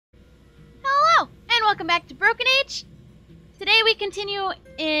welcome back to Broken Age. Today we continue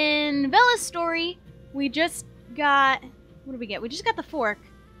in Vella's story. We just got... what did we get? We just got the fork.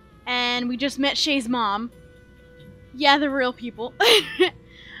 And we just met Shay's mom. Yeah, they're real people.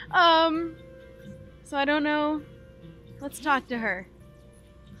 So I don't know. Let's talk to her.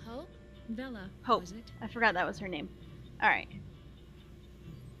 Hope? Vella, Hope. was it? I forgot that was her name. Alright.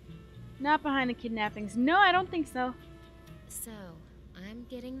 Not behind the kidnappings. No, I don't think so. So, I'm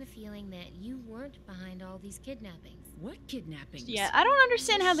getting the feeling that you weren't behind all these kidnappings. What kidnappings? Yeah, I don't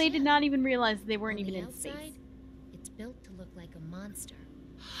understand how they did not even realize they weren't On even the in outside, space. it's built to look like a monster.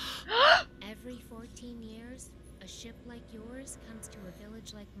 Every 14 years, a ship like yours comes to a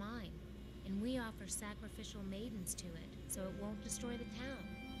village like mine, and we offer sacrificial maidens to it, so it won't destroy the town.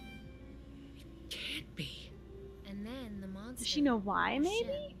 Can't be. And then the monster... Does she know why, the maybe?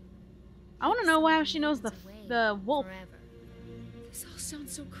 ship, I want to takes know some how of she knows the maidens away wolf. forever. This all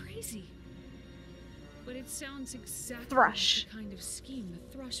sounds so crazy. But it sounds exactly Thrush. like the kind of scheme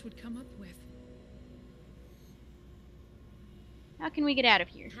the Thrush would come up with. How can we get out of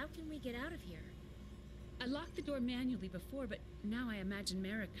here? How can we get out of here? I locked the door manually before, but now I imagine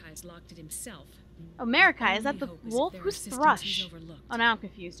Marikai's locked it himself. Oh, Marikai, is that Only the hope is if wolf? there are Who's systems he's Thrush? overlooked. Oh, now I'm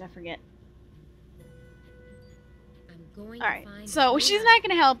confused. I forget. I'm going Alright, to find so a she's way not out.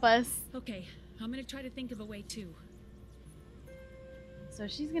 going to help us. Okay, I'm gonna try to think of a way too. So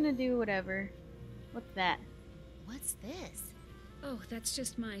she's going to do whatever. What's that? What's this? Oh, that's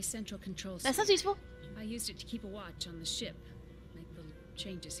just my central control That system. sounds useful. I used it to keep a watch on the ship. Make little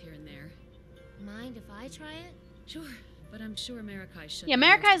changes here and there. Mind if I try it? Sure, but I'm sure Marikai should. Yeah,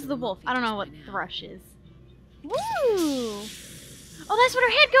 Marikai's the wolf. I don't know what Thrush is. Woo! Oh, that's what her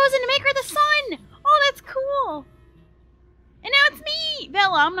head goes in to make her the sun! Oh, that's cool! And now it's me!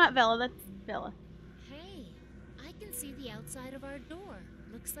 Vella. I'm not Vella. That's Vella. Hey, I can see the outside of our door.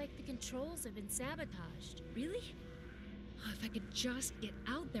 Looks like the controls have been sabotaged. Really? Oh, if I could just get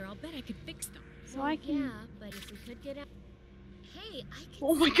out there, I'll bet I could fix them. So I can... Yeah, but if we could get out... Hey, I can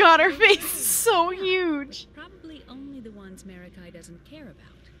Oh my see god, her the face is windows. so huge! Probably only the ones Marikai doesn't care about.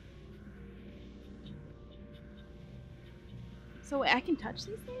 So wait, I can touch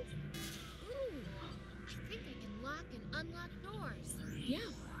these things? Ooh, I think I can lock and unlock doors. Yeah,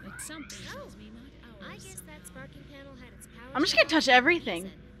 but something Oh, tells me not I ours. guess that sparking panel had its power. I'm just gonna shut off touch for a everything.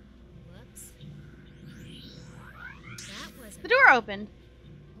 reason. Whoops. That wasn't. The door opened.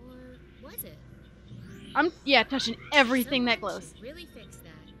 Or was it? I'm, yeah, touching everything that Someone glows. should really fix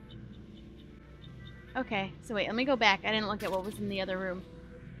that. Okay, so wait, let me go back. I didn't look at what was in the other room.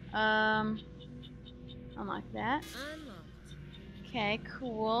 Unlock that. Unlocked. Okay,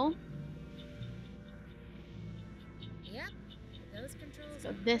 cool. Yep. Those controls. So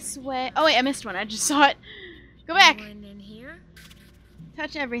are this working way. now. Oh wait, I missed one. I just saw it. Go back. Anyone in here?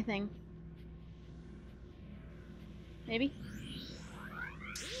 Touch everything. Maybe?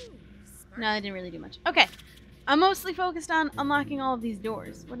 Ooh, No, that didn't really do much. Okay. I'm mostly focused on unlocking all of these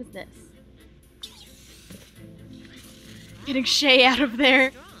doors. What is this? Getting Shay out of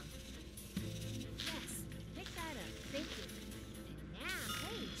there. strong. Yes, pick that up. Thank you. And now,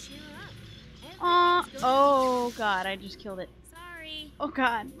 hey, cheer up. Everything's going Oh god, I just killed it. Sorry. Oh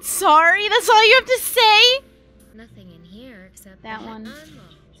god. Sorry, that's all you have to say? Nothing in here except That one. Unlocked.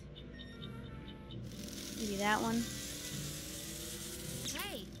 Maybe that one.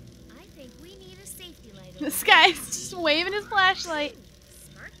 Hey, I think we need a safety light. This over here. guy's just waving his flashlight. Ooh,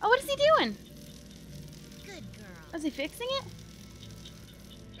 smart. Oh, what is he doing? Good girl. Is he fixing it?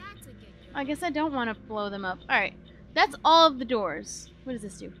 That's a good girl. I guess I don't want to blow them up. Alright. That's all of the doors. What does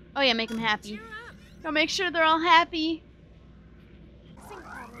this do? Oh yeah, make them happy. Cheer up. Gotta make sure they're all happy. Fixing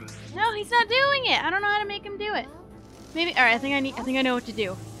problems. No, he's not doing it. I don't know how to make him do it. No? Maybe. Alright, I think I know what to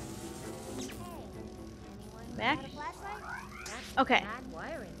do. Hey, anyone Back? got a flashlight? That's Okay. bad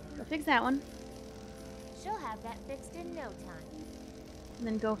wiring. Go fix that one. She'll have that fixed in no time. And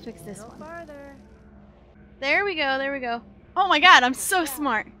then go fix this Go one. farther. There we go, there we go. Oh my god, I'm so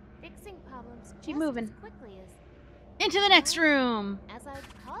smart. Fixing problems Keep just moving. as quickly Into the next room. as I've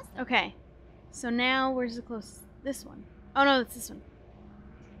caused them. Okay. So now, where's the closest? This one. Oh no, it's this one.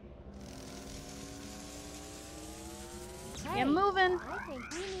 Hey, Get moving. I think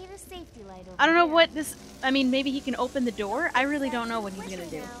we need a safety light over I don't know here. what this... I mean, maybe he can open the door? I really don't know what he's gonna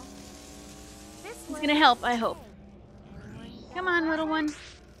Quickly do. now. This He's way. gonna help, I hope. Anyone got Come a on, little flashlight?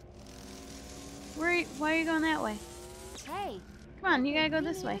 one. Why are you going that way? Hey, Come on, you I gotta think go we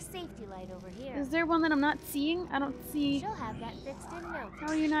this need way. a safety light over here. Is there one that I'm not seeing? I don't see... She'll have that fixed in no time. How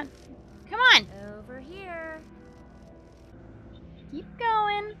are you not... Come on! Over here. Keep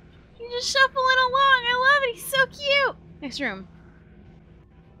going. You're just shuffling along. I love it. He's so cute. Next room.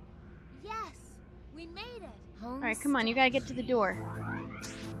 Yes. We made it. Alright, come on, you gotta get to the door.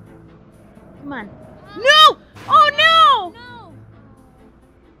 Come on. No! Oh no! No!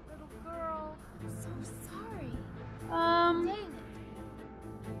 Little girl, I'm so sorry. Dang it.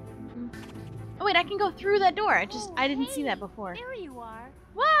 Oh wait, I can go through that door. I didn't see that before. There you are.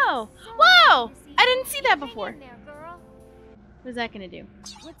 Whoa! So Whoa! nice to see I you. didn't see that Hang before. in there, girl. What is that gonna do?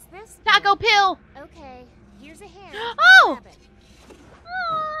 What's this? Taco pill! Okay, here's a hand. Oh! Grab it.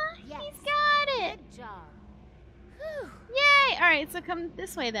 Aw, Yes. he's got it! Good job. Whew. Yay! Alright, so come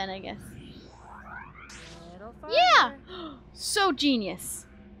this way then, I guess. A little farther. Yeah! So genius.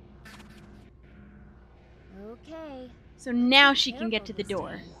 Okay. So now she can get Careful to the this door.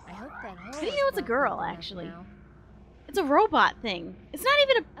 time. I hope that hole How do you is know it's a well girl, covered enough actually? now. It's a robot thing. It's not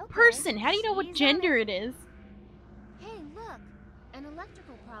even a Okay, person. How do you know what she's on gender it is? Hey, look! An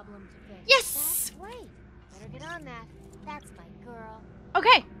electrical problem to fix. Yes! That's great. Better get on that. That's my girl.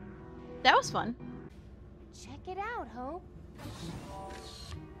 Okay. That was fun. Check it out, Hope.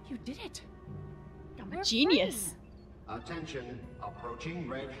 You did it. I'm a We're genius. Attention, approaching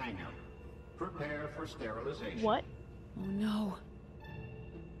red hangar. Prepare for sterilization. What? Oh no.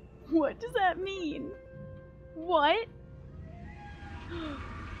 What does that mean? What?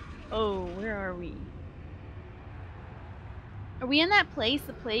 Oh, where are we? Are we in that place,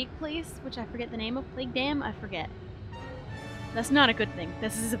 the plague place, which I forget the name of? Plague Dam? I forget. That's not a good thing.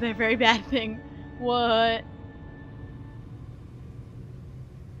 This is a very bad thing. What?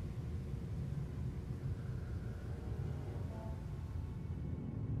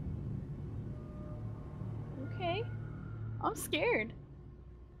 Okay. I'm scared.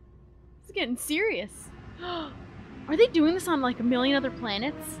 It's getting serious. Are they doing this on like a million other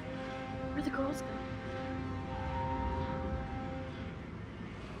planets? Where the girls go?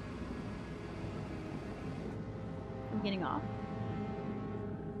 I'm getting off.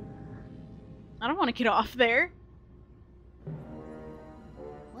 I don't want to get off there.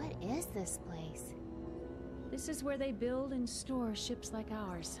 What is this place? This is where they build and store ships like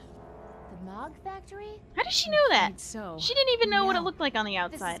ours. The Mog factory? How does she know that? Right, so. She didn't even know what it No. looked like on the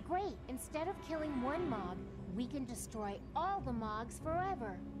This is outside. great. Instead of killing one Mog, we can destroy all the Mogs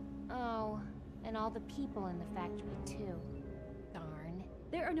forever. Oh, and all the people in the factory too. Darn.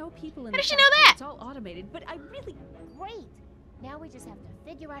 There are no people in How the does she know factory. that? It's all automated, but I really... Great. Now we just have to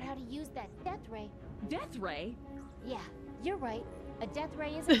figure out how to use that death ray. Death Ray? Yeah, you're right. A death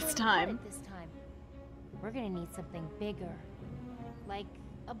ray isn't This going to time. cut it this time. We're gonna need something bigger. Like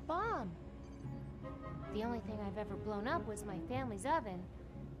a bomb. The only thing I've ever blown up was my family's oven.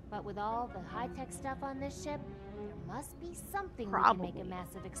 But with all the high-tech stuff on this ship, there must be something we can make Probably. a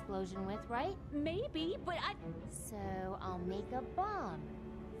massive explosion with, right? Maybe, but I... So I'll make a bomb.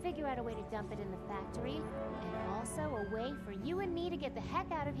 Figure out a way to dump it in the factory, and also a way for you and me to get the heck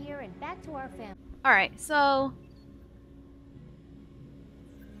out of here and back to our family. Alright, so...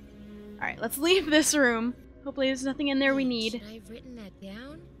 Alright, let's leave this room. Hopefully there's nothing in there we need. Should I have written that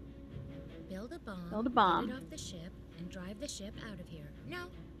down? Build a bomb. Build a bomb. Get it off the ship and drive the ship out of here. No,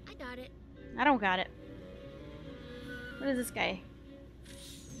 I got it. I don't got it. What is this guy?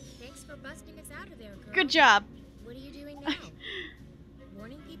 Thanks for busting us out of there, girl. Good job. What are you doing now?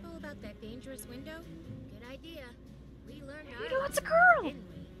 Warning people about that dangerous window? Good idea. We learned our You know it's a lesson, girl. didn't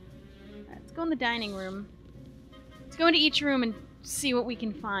we? Alright, let's go in the dining room. Let's go into each room and see what we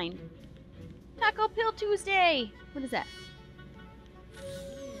can find. Taco Pill Tuesday! What is that?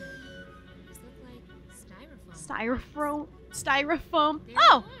 These look like styrofoam. Styrofoam? There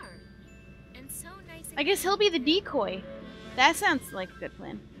Oh! you are. And so nice and I guess he'll be the clean. decoy. That sounds like a good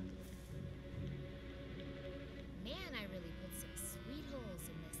plan. Man, I really put some sweet holes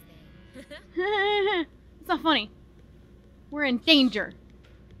in this thing. It's not funny. We're in danger.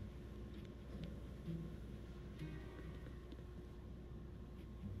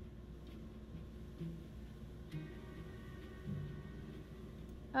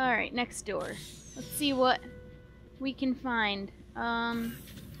 Alright, next door. Let's see what we can find. I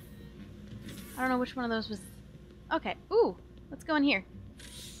don't know which one of those was... Okay, ooh, let's go in here.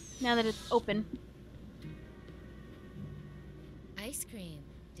 Now that it's open. Ice cream.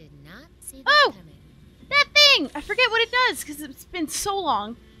 Did not see that Oh! coming. That thing! I forget what it does, because it's been so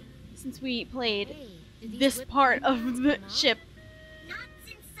long since we played Hey, did these this whipped part cream of balls the come out? ship. Not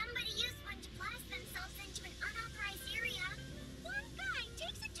since somebody used one to blast themselves into an unauthorized area. One guy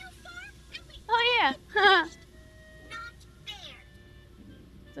takes it too far, and we Oh yeah! not fair.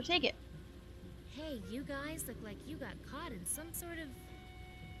 So take it. Hey, you guys look like you got caught in some sort of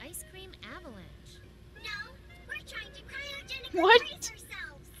ice cream avalanche. No, we're trying to cryogenically What? freeze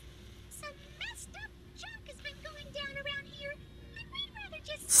ourselves. Some messed up junk has been going down around here, and we'd rather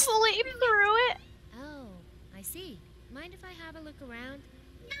just Sleep through it? see. Mind if I have a look around?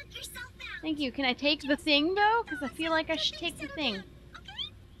 Knock yourself out. Thank you. Can I take the thing, though? Because I feel like I should take the thing.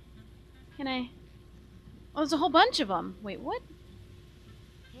 Okay? Can I? Oh, there's a whole bunch of them. Wait, what?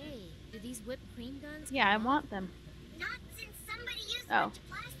 Hey, do these whipped cream guns Yeah, I come off? want them. Not since somebody used Oh. one to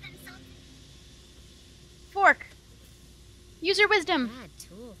blast themselves. Fork! Use your wisdom! Bad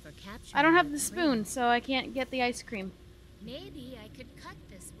tool for capturing I don't have the whipped spoon, cream. so I can't get the ice cream. Maybe I could cut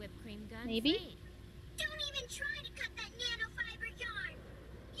this whipped cream gun Maybe? free. Don't even try to cut that nanofiber yarn.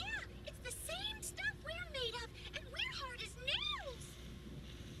 Yeah, it's the same stuff we're made of, and we're hard as nails.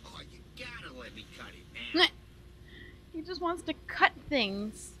 Oh, you gotta let me cut it, man. He just wants to cut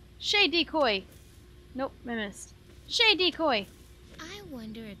things. Shay decoy! Nope, I missed. Shay decoy! I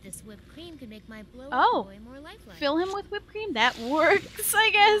wonder if this whipped cream could make my blow-up Oh. boy more lifelike. Fill him with whipped cream? That works, I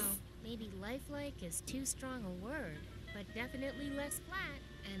guess. Well, maybe lifelike is too strong a word, but definitely less flat,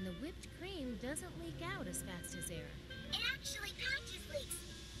 and the whipped cream doesn't leak out as fast as air. It actually patches leaks.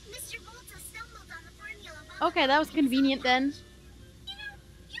 Mr. Volta stumbled on the formula while Okay, that was convenient then. You know,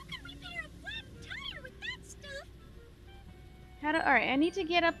 you can repair a flat tire with that stuff. How do? Alright, I need to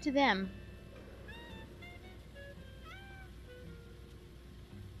get up to them.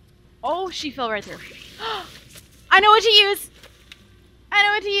 Oh, she fell right through. I know what to use! I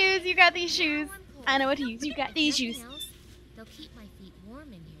know what to use! You got these shoes. Now I'm cold. I know what to use. You got If these nothing shoes. else, they'll keep my feet warm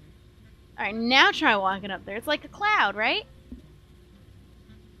in here. Alright, now try walking up there. It's like a cloud, right?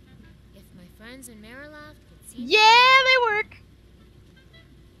 If my friends in Mariloft could see me, Yeah, they work!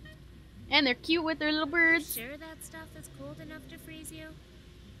 And they're cute with their little you birds. sure that stuff is cold enough to freeze you?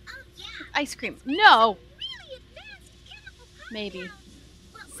 Oh yeah. Ice cream. No! Really advanced chemical compounds. Maybe.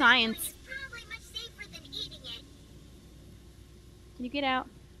 What we're Science. doing is probably much safer than eating it. Can you get out?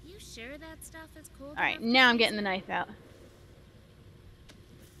 You sure that stuff is cold Alright, enough to now I'm freeze getting the you? knife out.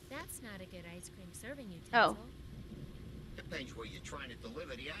 That's not a good ice cream serving Oh. utensil. Depends where you're trying to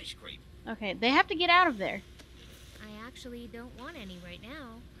deliver the ice cream. Okay, they have to get out of there. I actually don't want any right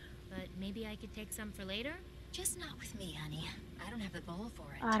now, but maybe I could take some for later? Just not with me, honey. I don't have the bowl for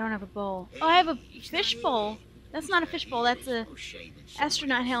it. Oh, I don't have a bowl. Oh, I have a fish bowl. That's not a fish bowl, that's a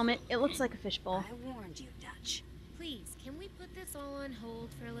astronaut helmet. It looks like a fish bowl. I warned you, Dutch. Please, can we put this all on hold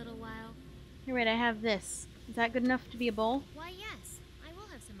for a little while? Here, wait, I have this. Is that good enough to be a bowl? Why, yes. I will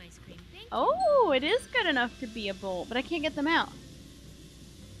have some ice cream. Thank you. Oh, it is good enough to be a bowl, but I can't get them out.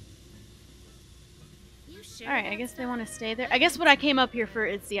 You sure Alright, I that guess they stuff- want to stay there. I guess what I came up here for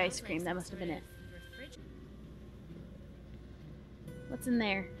is the ice cream. That must have been it. What's in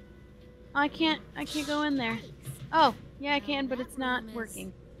there? Oh, I can't go in there. Oh, yeah, I can, but it's not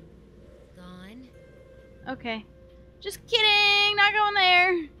working. Gone. Okay. Just kidding! Not going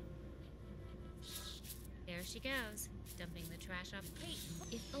there! There she goes, dumping the trash off the plate.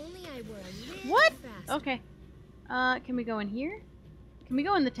 If only I were a little What? faster. Okay. Can we go in here? Can we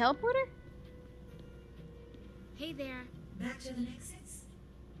go in the teleporter? Hey there. Back to the Nexus?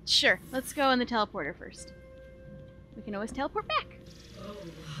 Sure, let's go in the teleporter first. We can always teleport back. Oh,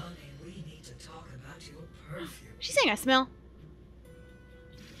 honey, we need to talk about your perfume. She's saying I smell.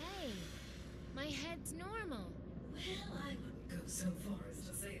 Hey, my head's normal. Well, I wouldn't go so far as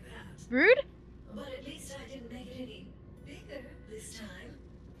to say that. Rude? But at least I didn't make it any bigger this time.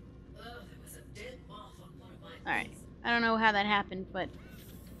 Oh, there was a dead moth on one of my Alright. things. I don't know how that happened, but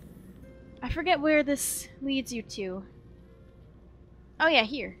I forget where this leads you to. Oh yeah,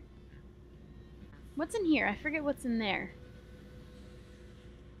 here. What's in here? I forget what's in there.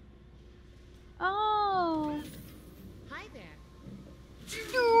 Oh. Hi there.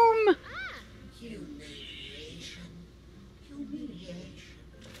 Doom! Ah! Humiliation. Humiliation.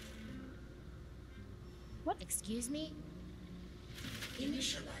 Excuse me?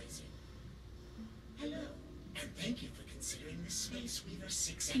 Initializing. Hello, and thank you for considering the Space Weaver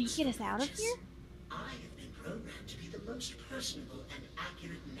 6X. Can you get us out of here? I have been programmed to be the most personable and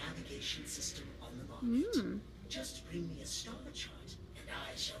accurate navigation system on the market. Hmm. Just bring me a star chart, and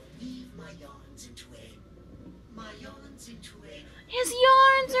I shall weave my yarns into a... His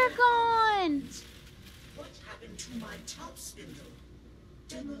yarns are gone! What happened to my top spindle?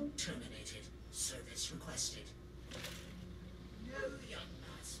 Demo terminated. Service requested. No, young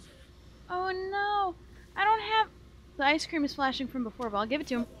master. Oh no. I don't have... The ice cream is flashing from before, but I'll give it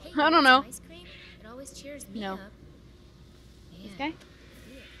to him. Hey, I you don't want know. some ice cream? It always cheers me No. up. This Man. guy?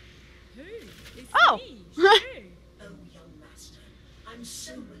 Hey, it's Oh! me, Shay. Oh, young master. I'm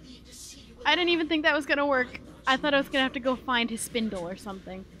so relieved to see you. I didn't even alive. think that was gonna work. I thought I was gonna have to go find his spindle or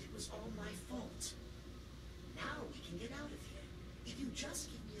something. And it was all my fault. Now we can get out of here. If you just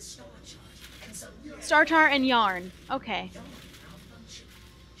give me a star chart and some real Star tar and yarn. Okay. yarn malfunction,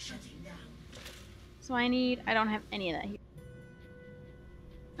 shutting down. So I don't have any of that here.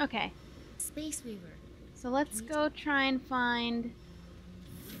 Okay, Space Weaver. so let's go try and find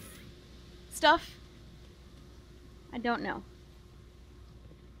stuff. I don't know.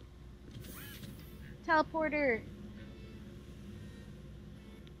 Teleporter.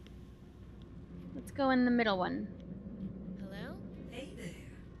 Let's go in the middle one. Hello? Hey there.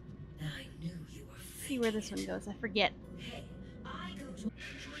 I knew you were See where this one goes. I forget. Hey, I go to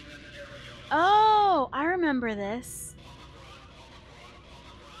Oh, I remember this.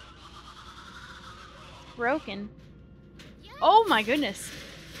 Broken. Yes! Oh my goodness.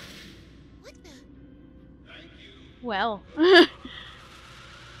 What the? Well.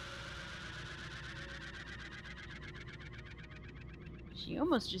 She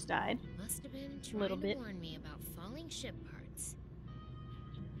almost just died. Must have been A trying little bit. to warn me about falling ship parts.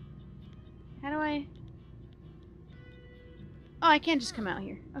 How do I... Oh, I can't just come out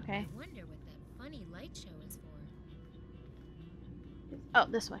here. Okay. I wonder what that funny light show is for. Oh,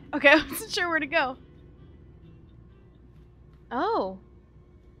 this way. Okay, I wasn't sure where to go. Oh.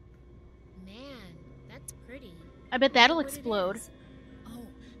 Man, that's pretty. I bet that'll Wonder what it explode. is. Oh,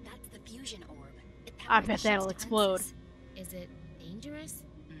 that's the fusion orb. It I powers the bet ship's that'll explode. defenses. Is it dangerous?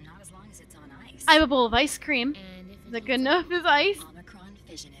 Not as long as it's on ice. I have a bowl of ice cream. And if Is that it good heats up- enough? Is ice? Omicron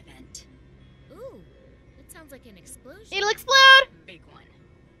fission event. Ooh, that sounds like an explosion. It'll explode! Big one.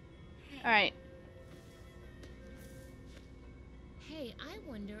 Hey, Alright. Hey, I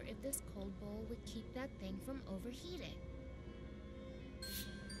wonder if this cold bowl would keep that thing from overheating.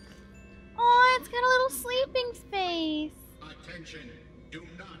 Oh, it's got a little sleeping space. Attention! Do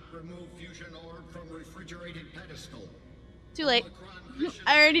not remove fusion orb from refrigerated pedestal. Too late. Omicron fission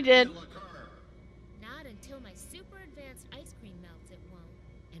I already did. will occur. Not until my super advanced ice cream melts, it won't.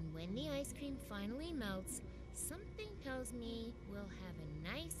 And when the ice cream finally melts, something tells me we'll have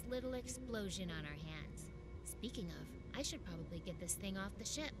a nice little explosion on our hands. Speaking of, I should probably get this thing off the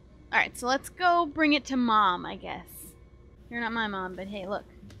ship. Alright, so let's go bring it to Mom, I guess. You're not my mom, but hey, look.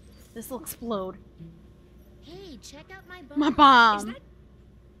 This'll explode. Hey, check out my bomb. My bomb.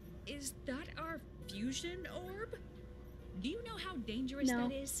 Is that our fusion orb? Do you know how dangerous No.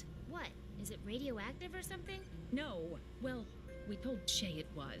 that is? What? Is it radioactive or something? No. Well, we told Shay it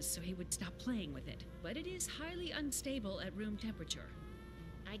was, so he would stop playing with it. But it is highly unstable at room temperature.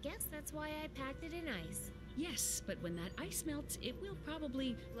 I guess that's why I packed it in ice. Yes, but when that ice melts, it will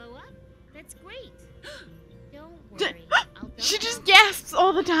probably... Blow up? That's great. Don't worry. I'll She dump just out gasps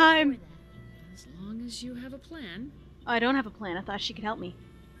all the before time. that. As long as you have a plan. Oh, I don't have a plan. I thought she could help me.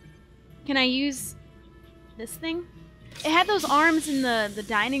 Can I use this thing? It had those arms in the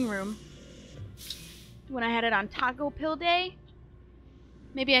dining room when I had it on Taco Pill Day.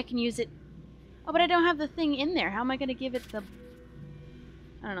 Maybe I can use it. Oh, but I don't have the thing in there. How am I going to give it the...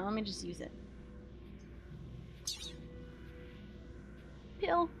 I don't know. Let me just use it.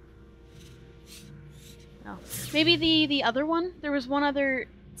 Pill. Oh. Maybe the other one? There was one other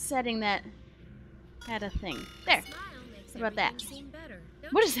setting that had a thing. There. Smile makes What about that? everything seem better,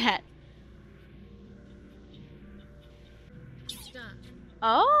 don't What is that? you? Stop.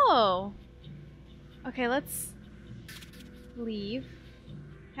 Oh. Okay, let's leave.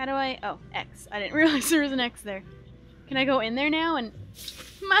 How do I... Oh, X. I didn't realize there was an X there. Can I go in there now and...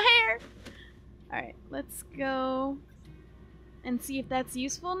 My hair! Alright, let's go and see if that's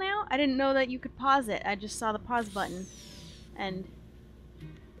useful now. I didn't know that you could pause it. I just saw the pause button. And...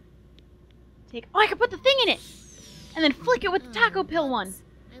 take... Oh, I can put the thing in it! And then flick it with the taco pill one. whoops.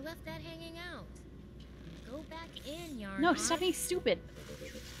 I left that hanging out. Go back in, Yarn. No, stop being stupid.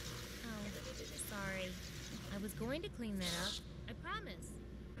 Oh, sorry. I was going to clean that up. I promise.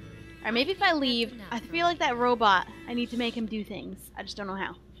 Alright, maybe if I leave, I feel like that robot, I need to make him do things. I just don't know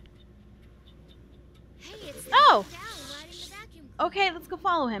how. Hey, it's Oh! down riding the vacuum. Okay, let's go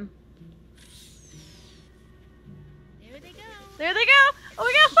follow him. There they go. There they go! Oh,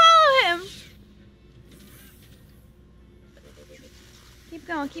 we gotta follow him! Keep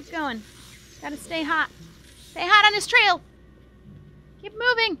going, keep going. Gotta stay hot. Stay hot on this trail! Keep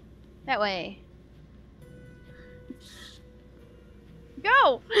moving! That way.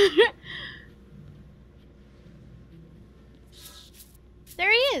 Go!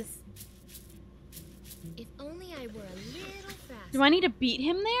 There he is! If only I were a little faster. Do I need to beat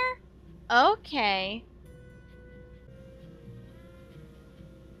him there? Okay.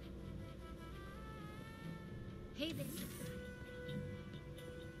 Hey,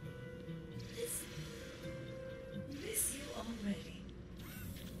 miss you already.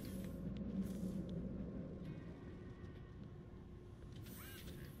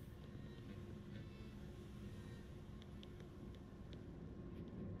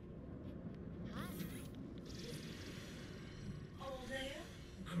 Hi.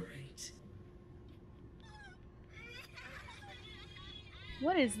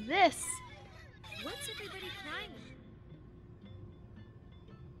 What is this? What's everybody crying?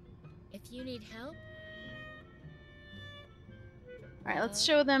 If you need help, Alright, let's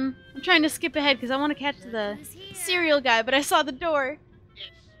show them. I'm trying to skip ahead because I want to catch look the who's here. cereal guy, but I saw the door. It's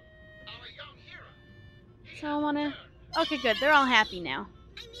our young hero. He So I has want to... returned. Okay, good. They're all happy now.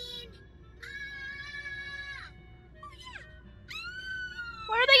 I mean, oh yeah,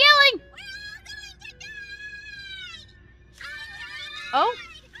 Why are they yelling? we're all going to die! Oh?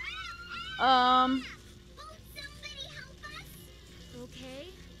 Won't somebody help us? Okay,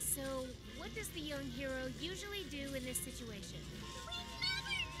 so what does the young hero usually do in this situation? We never know!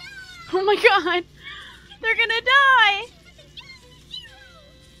 Oh my god! They're gonna die!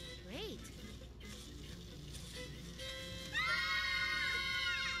 Great.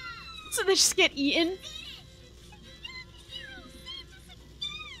 So they just get eaten?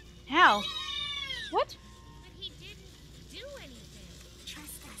 How? What? But he didn't do anything.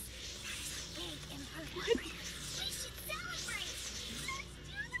 Trust us. That's big improvement. We should celebrate. Let's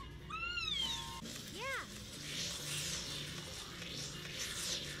do the Yeah.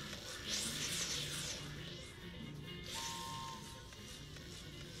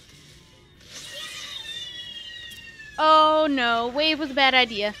 Oh no, wave was a bad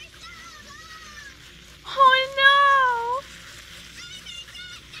idea. Oh no!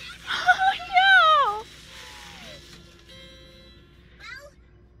 Oh no! Well,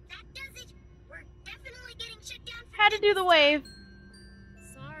 that does it. We're definitely getting shut down for How to do the wave.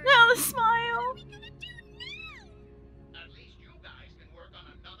 Sorry. No, the smile. what are we gonna do now? At least you guys can work on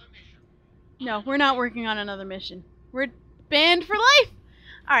another mission. No, we're not working on another mission. We're banned for life!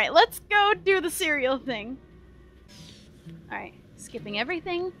 Alright, let's go do the cereal thing. Alright, skipping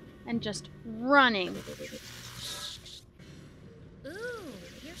everything and just running. Ooh,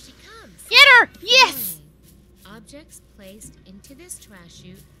 here she comes. Get her! Yes! Warning. Objects placed into this trash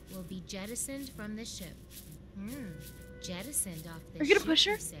chute will be jettisoned from the ship. Jettisoned off the Are you gonna ship, push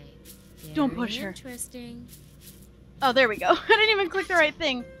her? you say. Don't Very push her. Interesting. Oh, there we go. I didn't even click the right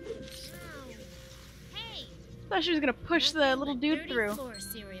thing. Ow. Hey, Thought she was gonna push the nothing little but dude dirty through. floor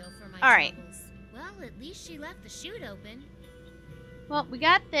cereal for my All right. troubles. Well, at least she left the chute open. Well, we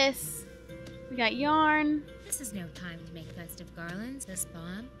got this. We got yarn. This is no time to make festive garlands. This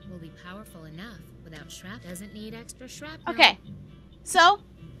bomb will be powerful enough. Without shrapnel, doesn't need extra shrapnel. Okay, so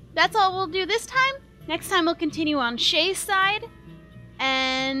that's all we'll do this time. Next time we'll continue on Shay's side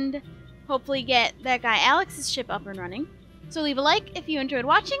and hopefully get that guy Alex's ship up and running. So leave a like if you enjoyed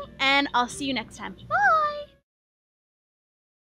watching, and I'll see you next time. Bye!